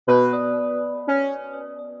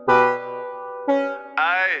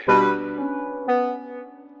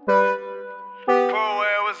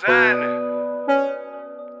What's happening?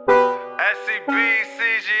 SCB,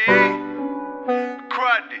 CGE,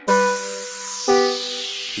 Cruddy.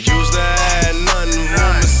 Used to have nothing,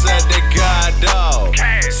 rumors said they got dog.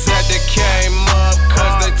 Said they came up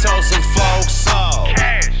cause they told some folks off.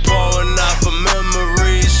 Pouring out for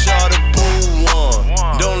memories, short a boo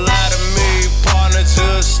one. Don't lie to me, partner,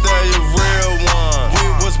 just stay a real one.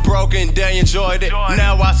 We was broken, they enjoyed it.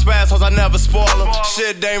 Now I spaz cause I never spoil them.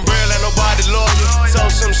 Shit ain't real, ain't nobody loyal. Told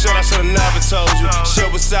some shit I should've never told you. Shit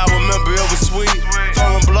was sour, remember it was sweet.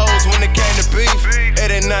 Throwing blows when it came to beef. It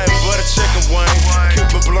ain't nothing but a chicken wing.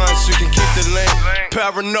 Cupid blunts, you can keep the link.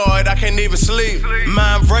 Paranoid, I can't even sleep.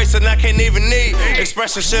 Mind racing, I can't even eat.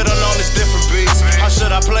 Expressing shit on all these different beats. How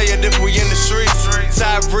should I play it if we in the streets?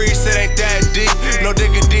 Tyrese, it ain't that deep. No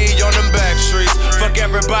diggity on them back streets. Fuck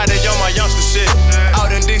everybody on my youngster shit.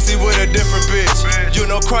 Out in DC with a different bitch. You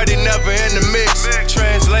know Cruddy never in the mix.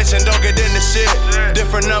 Translation, don't get in the shit.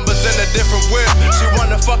 Different numbers in a different whip. She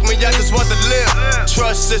wanna fuck me, I just want to live.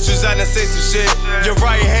 Trust issues, I done say some shit. Your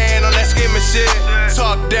right hand on that scheming shit.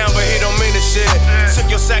 Talk down, but he don't mean the shit. Took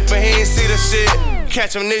your sack, but he ain't see the shit.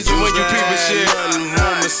 Catch amnesia when you peepin' shit.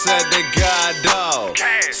 Rumors said they got dog.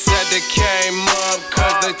 Said they came up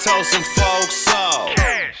cause they told some folks off.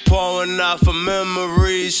 Pouring out for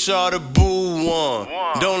memories, short a boo one.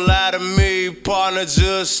 Don't lie to me, partner,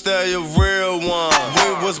 just stay a real one.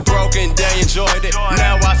 We was broken, they enjoyed it.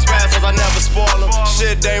 Now I spaz cause I never spoil them.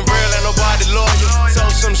 Shit ain't real, ain't nobody loyal.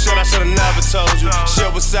 Told some shit I should've never told you.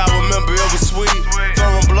 Shit was sour, remember it was sweet.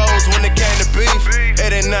 Throwing blows when it came to beef.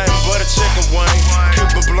 It ain't nothing but a chicken wing.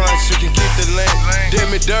 Cupid blunts, you can keep the link. Did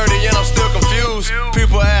me dirty and I'm still confused.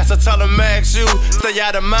 People ask, I tell them ask you. Stay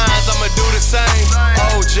out of minds, I'ma do the same.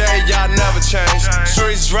 OJ, y'all never changed.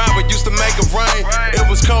 Streets dry, but used to make it rain. It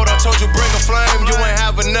was cold, I told you bring a flame. You ain't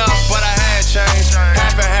have enough, but I had change.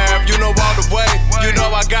 Half and half, you know all the way. You know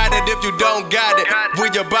I got it if you don't got it. We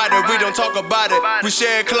about it, we don't talk about it. We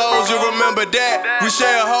share clothes, you remember that. We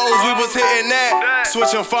share hoes, we was hitting that.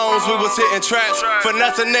 Switching phones, we was hitting traps.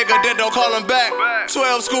 Finesse a nigga, then don't call him back.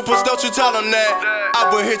 12 scoopers, don't you tell them that. I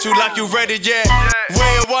will hit you like you ready yet. We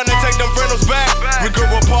ain't wanna take them rentals back. We grew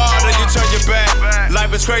apart and you turn your back.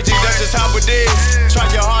 Life is crazy, that's just how it is. Try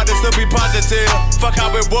your hardest to be positive. Fuck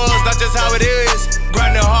how it was, that's just how it is.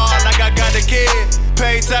 Grinding hard like I got a kid.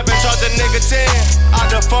 Paid 7, charge a nigga 10. Out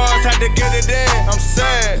the funds, had to get it in. I'm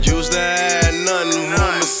sad. Used to have nothing,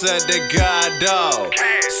 rumors said they got dog.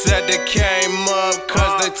 Said they came up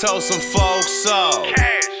cause they told some folks off.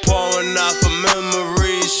 Pouring out for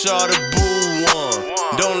memories, short a boo one.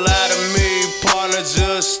 Don't lie to me, partner,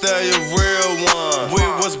 just stay a real one. We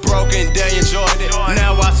was broken, they enjoyed it.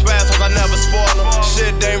 Now I spaz cause I never spoil them.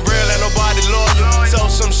 Shit ain't